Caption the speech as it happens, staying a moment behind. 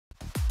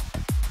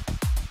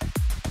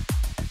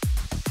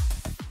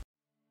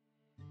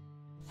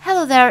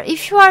hello there,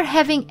 if you are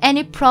having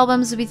any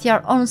problems with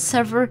your own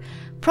server,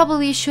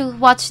 probably you should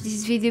watch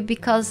this video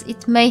because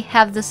it may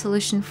have the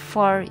solution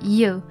for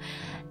you.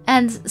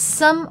 And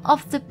some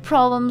of the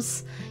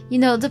problems, you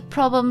know, the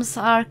problems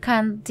are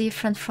kind of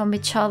different from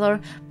each other,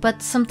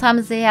 but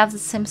sometimes they have the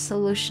same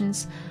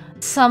solutions.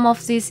 Some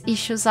of these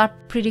issues are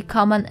pretty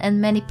common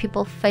and many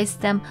people face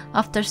them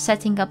after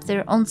setting up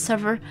their own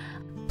server.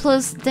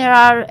 Plus, there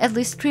are at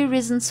least 3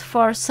 reasons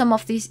for some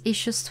of these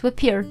issues to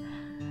appear.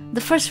 The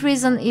first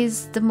reason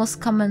is the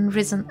most common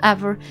reason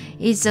ever,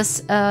 is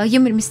just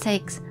human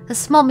mistakes. A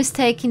small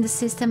mistake in the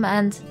system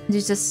and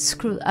you just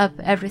screw up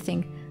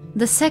everything.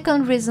 The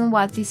second reason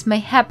why this may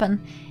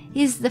happen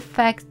is the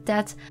fact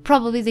that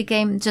probably the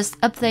game just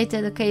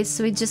updated, okay,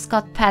 so it just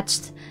got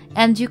patched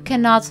and you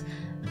cannot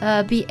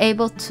be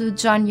able to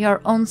join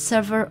your own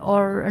server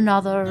or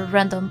another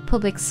random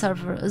public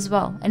server as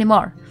well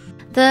anymore.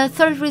 The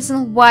third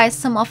reason why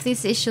some of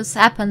these issues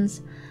happened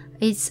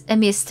is a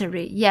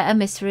mystery. Yeah, a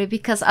mystery,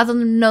 because I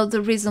don't know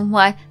the reason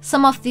why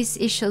some of these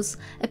issues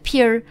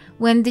appear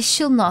when they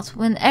should not,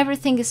 when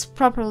everything is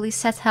properly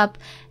set up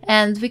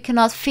and we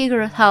cannot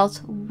figure out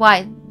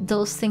why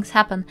those things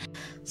happen.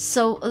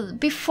 So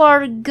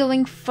before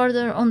going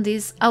further on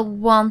this, I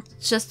want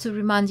just to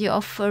remind you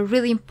of a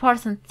really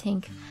important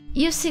thing.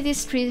 You see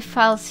these 3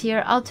 files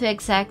here,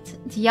 auto-exec,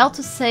 the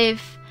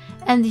autosave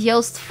and the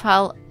host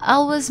file.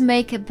 Always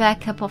make a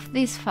backup of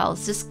these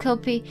files. Just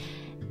copy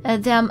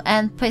them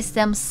and paste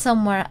them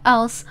somewhere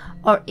else,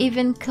 or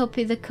even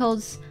copy the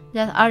codes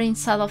that are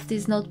inside of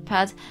this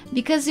notepad,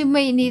 because you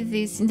may need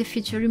this in the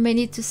future. You may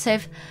need to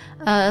save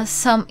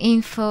some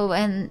info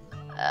and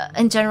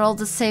in general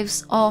the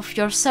saves of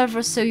your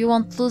server, so you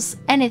won't lose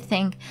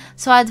anything.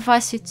 So I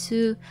advise you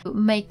to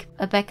make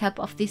a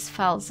backup of these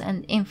files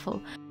and info.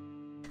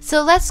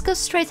 So let's go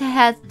straight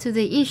ahead to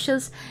the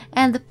issues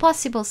and the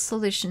possible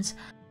solutions.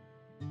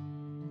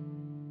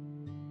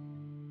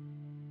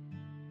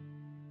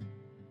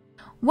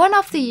 One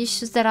of the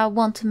issues that I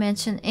want to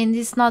mention, and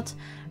it's not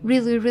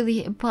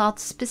really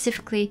about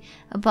specifically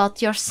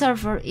about your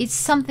server, it's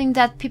something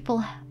that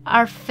people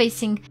are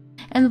facing,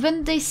 and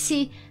when they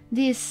see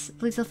this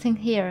little thing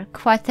here,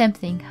 quite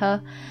tempting, huh?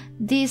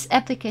 This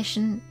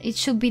application, it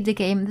should be the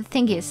game. The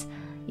thing is,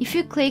 if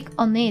you click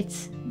on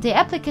it, the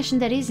application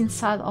that is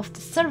inside of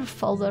the server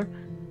folder,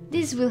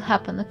 this will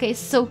happen, okay?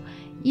 So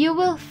you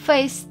will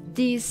face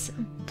this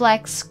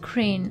black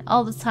screen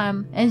all the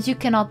time and you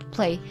cannot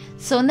play.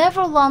 So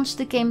never launch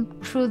the game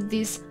through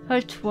this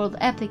Hurtworld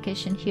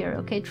application here,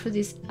 okay? Through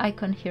this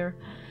icon here.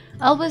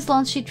 Always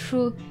launch it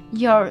through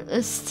your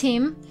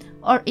Steam,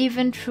 or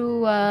even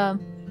through a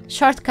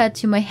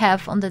shortcut you may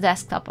have on the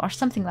desktop or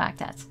something like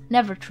that.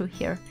 Never through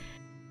here.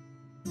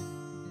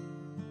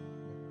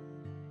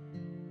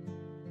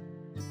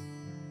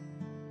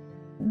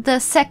 The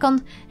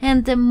second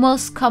and the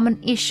most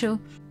common issue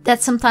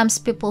that sometimes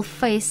people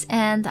face,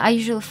 and I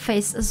usually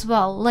face as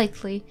well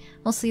lately,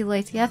 mostly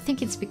lately, I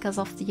think it's because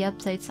of the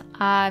updates,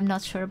 I'm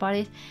not sure about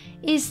it,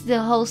 is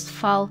the host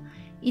file.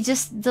 It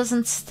just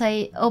doesn't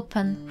stay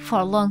open for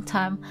a long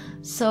time.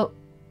 So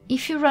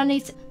if you run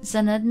it as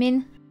an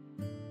admin,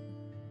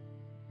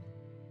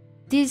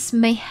 this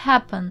may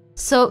happen.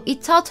 So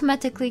it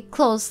automatically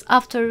closed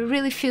after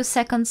really few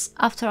seconds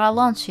after I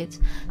launch it.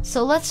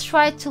 So let's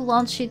try to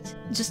launch it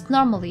just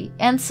normally.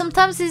 And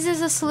sometimes this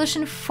is a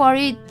solution for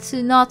it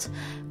to not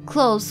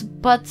close,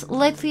 but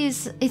lately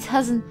it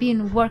hasn't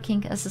been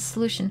working as a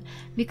solution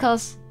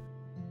because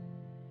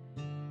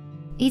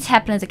it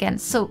happened again.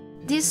 So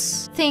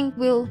this thing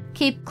will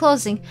keep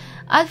closing.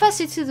 I advise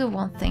you to do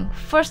one thing.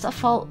 First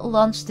of all,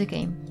 launch the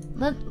game.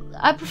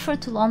 I prefer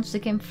to launch the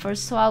game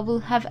first, so I will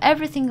have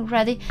everything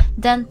ready,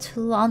 then to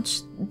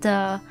launch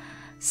the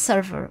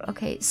server,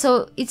 okay?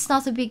 So it's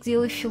not a big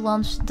deal if you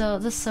launch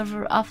the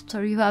server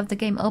after you have the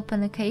game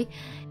open, okay?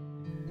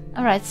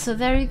 Alright, so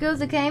there you go,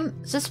 the game.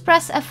 Just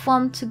press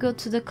F1 to go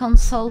to the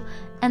console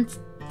and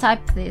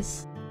type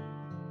this.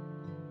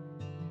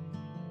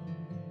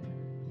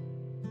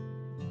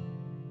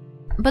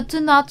 But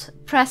do not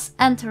press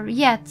enter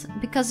yet,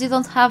 because you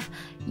don't have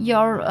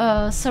your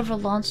server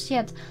launched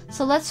yet.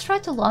 So let's try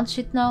to launch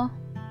it now.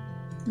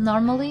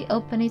 Normally,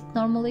 open it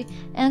normally,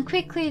 and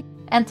quickly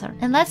enter.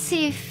 And let's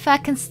see if I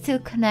can still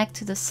connect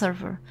to the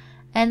server.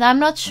 And I'm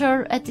not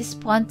sure at this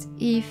point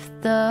if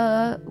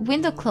the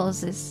window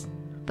closes.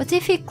 But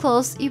if it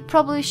closed, you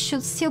probably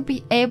should still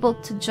be able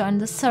to join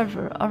the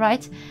server,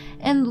 alright?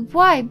 And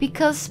why?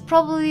 Because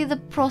probably the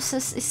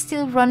process is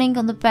still running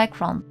on the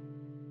background.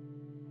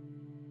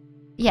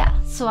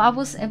 Yeah, so I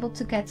was able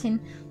to get in.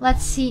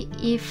 Let's see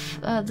if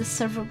the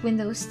server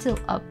window is still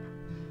up.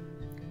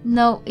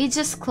 No, it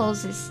just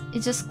closes.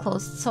 It just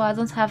closed, so I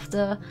don't have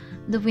the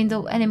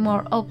window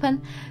anymore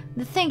open.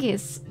 The thing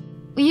is,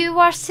 you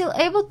are still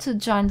able to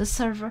join the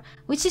server,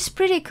 which is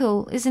pretty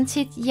cool, isn't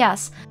it?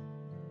 Yes.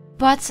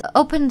 But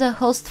open the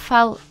host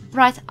file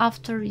right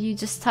after you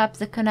just type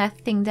the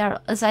connect thing there,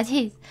 as I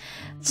did,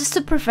 just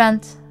to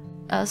prevent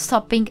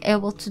stop being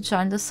able to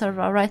join the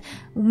server, right?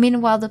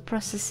 Meanwhile, the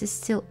process is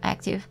still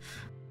active.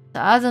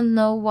 I don't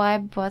know why,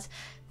 but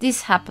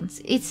This happens,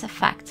 it's a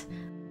fact.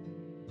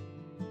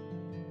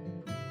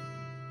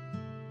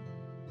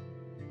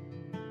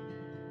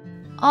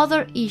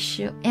 Other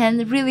issue,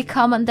 and really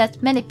common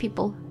that many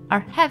people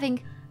are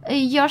having,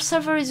 your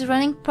server is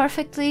running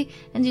perfectly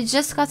and you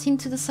just got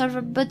into the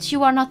server, but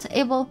you are not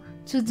able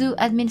to do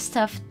admin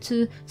stuff,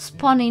 to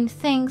spawn in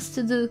things,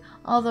 to do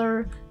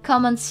other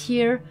commands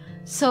here.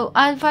 So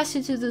I advise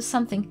you to do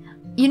something.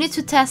 You need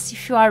to test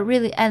if you are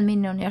really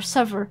admin on your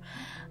server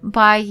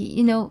by,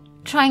 you know,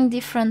 trying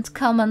different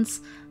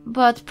commands,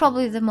 but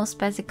probably the most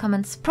basic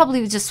commands,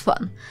 probably just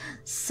one.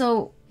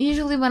 So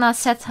usually when I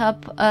set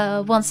up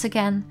once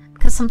again,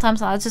 because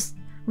sometimes I'll just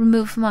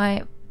remove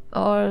my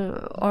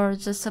or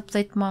just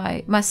update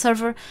my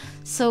server.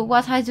 So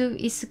what I do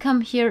is to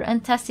come here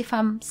and test if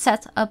I'm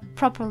set up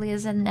properly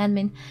as an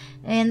admin,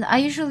 and I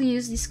usually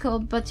use this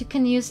code, but you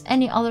can use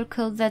any other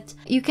code that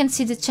you can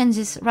see the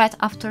changes right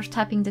after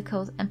typing the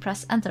code and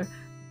press enter.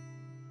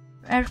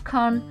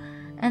 Aircon,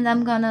 and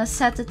I'm gonna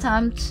set the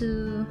time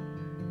to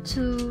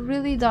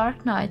really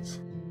dark night.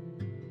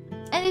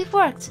 And it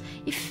worked.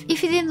 If it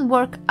didn't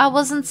work, I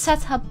wasn't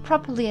set up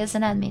properly as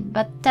an admin,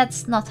 but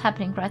that's not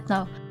happening right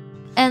now.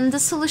 And the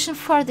solution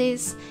for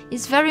this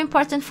is very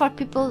important for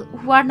people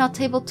who are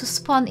not able to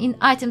spawn in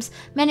items.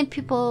 Many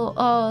people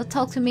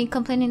talk to me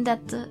complaining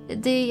that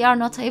they are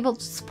not able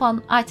to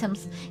spawn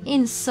items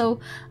in. So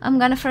I'm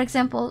gonna, for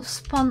example,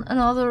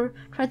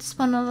 try to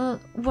spawn another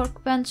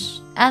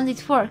workbench, and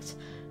it worked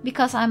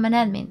because I'm an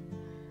admin.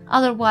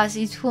 Otherwise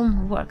it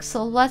won't work.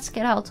 So let's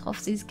get out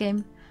of this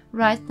game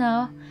right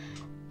now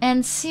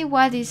and see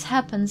why this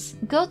happens.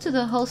 Go to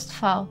the host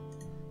file.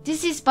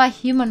 This is by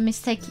human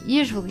mistake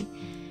usually.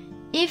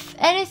 If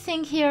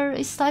anything here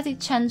is slightly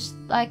changed,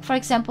 like for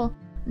example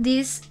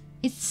this,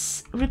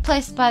 it's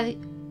replaced by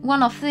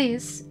one of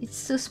these,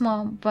 it's too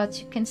small,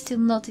 but you can still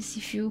notice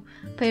if you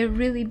pay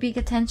really big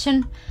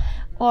attention,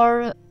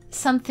 or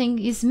something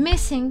is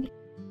missing.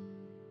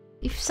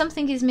 If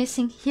something is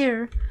missing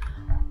here,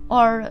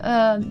 or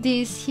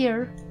this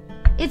here,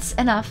 it's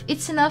enough.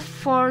 It's enough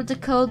for the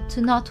code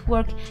to not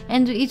work,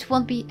 and it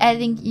won't be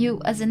adding you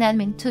as an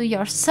admin to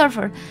your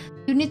server.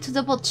 You need to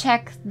double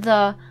check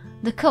the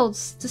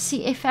codes to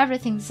see if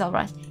everything is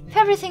alright. If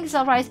everything is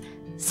alright,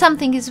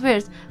 something is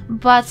weird,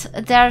 but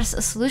there's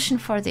a solution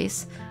for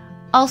this.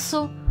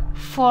 Also,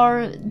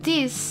 for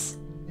this,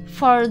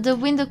 for the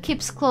window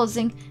keeps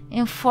closing,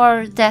 and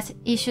for that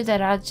issue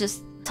that I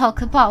just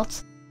talked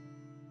about,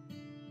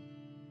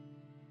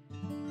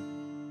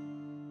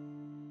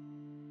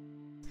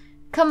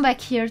 come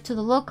back here to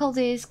the local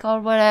disk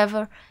or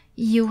whatever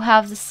you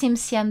have the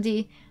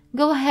SimCMD,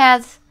 go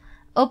ahead,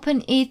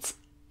 open it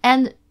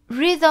and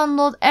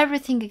re-download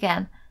everything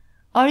again.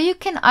 Or you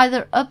can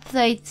either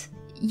update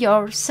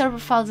your server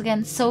files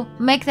again, so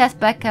make that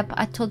backup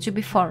I told you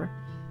before.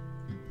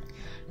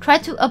 Try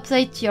to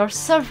update your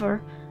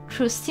server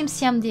through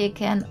SimCMD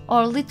again,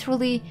 or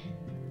literally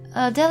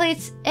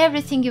delete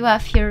everything you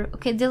have here.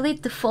 Okay,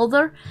 delete the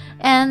folder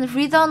and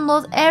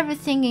re-download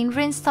everything and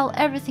reinstall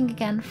everything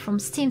again from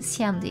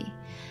SimCMD.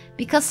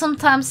 Because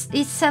sometimes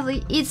it's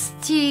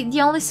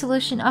the only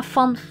solution I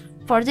found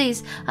for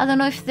this. I don't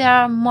know if there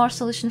are more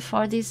solutions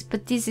for this,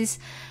 but this is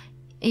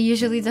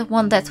usually the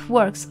one that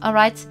works,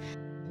 alright?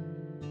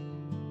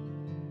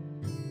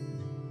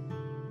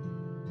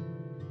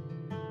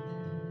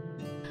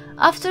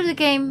 After the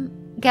game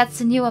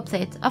gets a new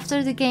update,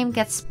 after the game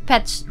gets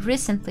patched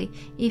recently,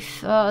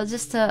 if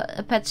just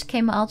a patch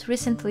came out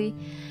recently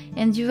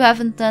and you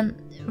haven't done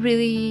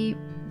really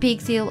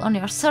big deal on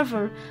your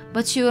server,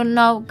 but you are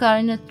now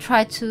gonna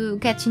try to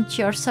get into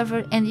your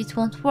server and it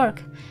won't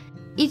work,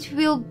 it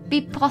will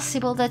be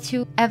possible that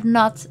you have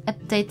not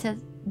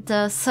updated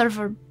the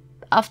server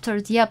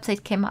after the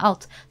update came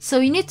out. So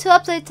you need to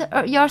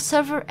update your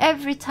server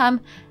every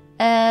time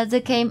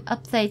the game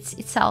updates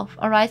itself,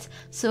 alright?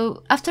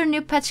 So after a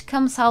new patch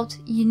comes out,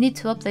 you need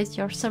to update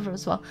your server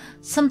as well.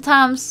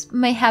 Sometimes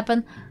may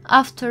happen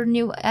after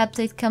new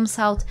update comes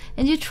out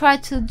and you try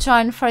to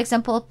join, for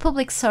example, a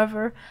public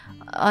server,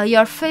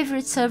 your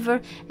favorite server,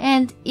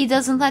 and it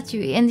doesn't let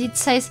you, and it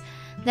says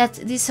that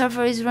this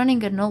server is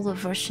running an older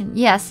version.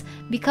 Yes,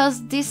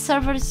 because this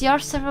server is your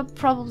server,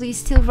 probably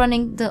still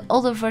running the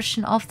older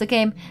version of the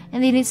game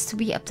and it needs to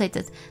be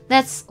updated.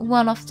 That's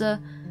one of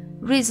the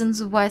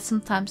reasons why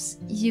sometimes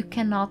you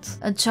cannot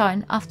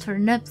join after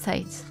an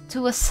update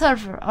to a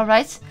server,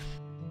 alright?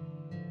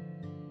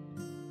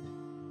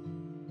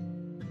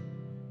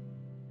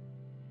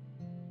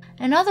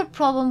 Another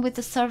problem with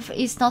the server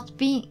is not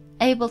being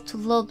able to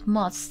load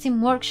mods,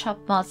 Steam Workshop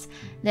mods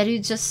that you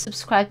just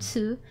subscribe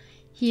to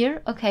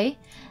here, okay?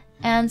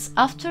 And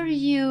after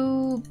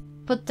you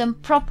put them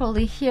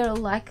properly here,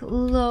 like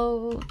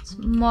load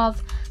mod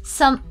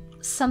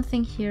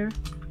something here,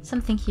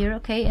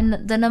 okay, and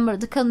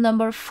the code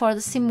number for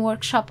the Steam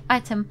Workshop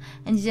item,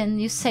 and then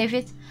you save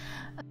it.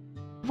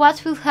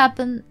 What will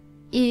happen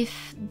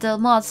if the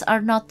mods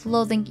are not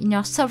loading in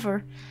your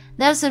server?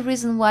 There's a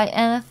reason why,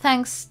 and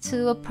thanks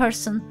to a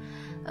person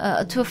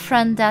to a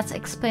friend that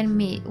explained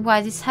me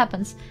why this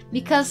happens,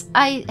 because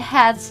I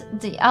had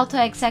the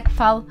autoexec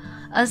file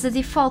as the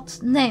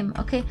default name.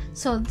 Okay,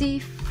 so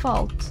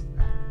default,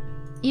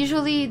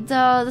 usually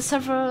the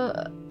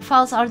server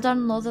files are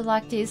downloaded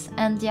like this,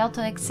 and the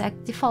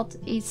autoexec default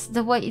is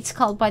the way it's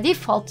called by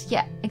default.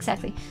 Yeah,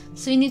 exactly.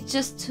 So you need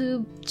just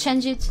to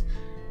change it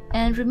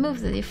and remove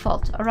the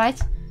default. All right,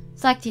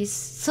 it's like this.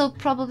 So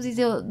probably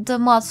the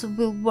mods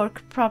will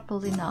work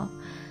properly now.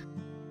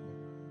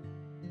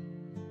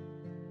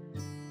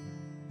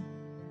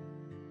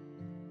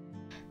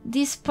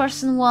 This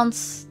person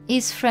wants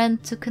his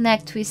friend to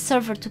connect to his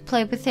server to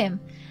play with him,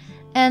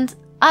 and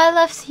I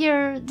left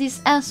here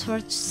this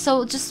answer,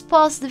 so just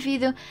pause the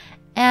video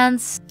and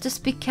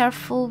just be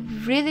careful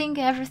reading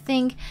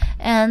everything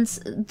and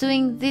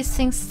doing these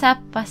things step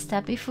by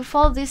step. If we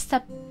follow this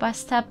step by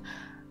step,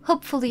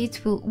 hopefully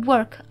it will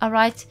work.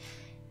 Alright,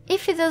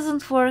 if it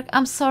doesn't work,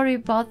 I'm sorry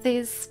about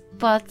this,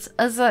 but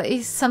as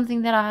it's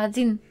something that I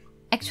didn't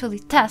actually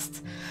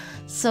test.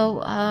 So,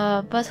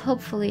 but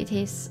hopefully it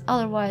is.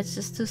 Otherwise,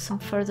 just do some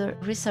further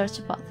research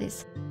about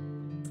this.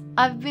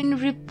 I've been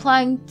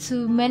replying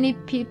to many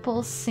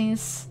people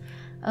since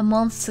a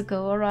month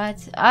ago, alright?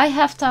 I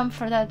have time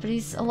for that, but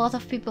it's a lot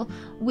of people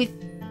with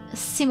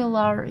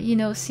similar,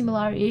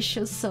 similar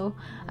issues, so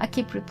I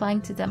keep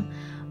replying to them.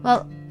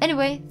 Well,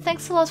 anyway,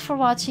 thanks a lot for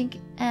watching,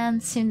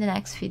 and see you in the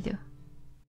next video.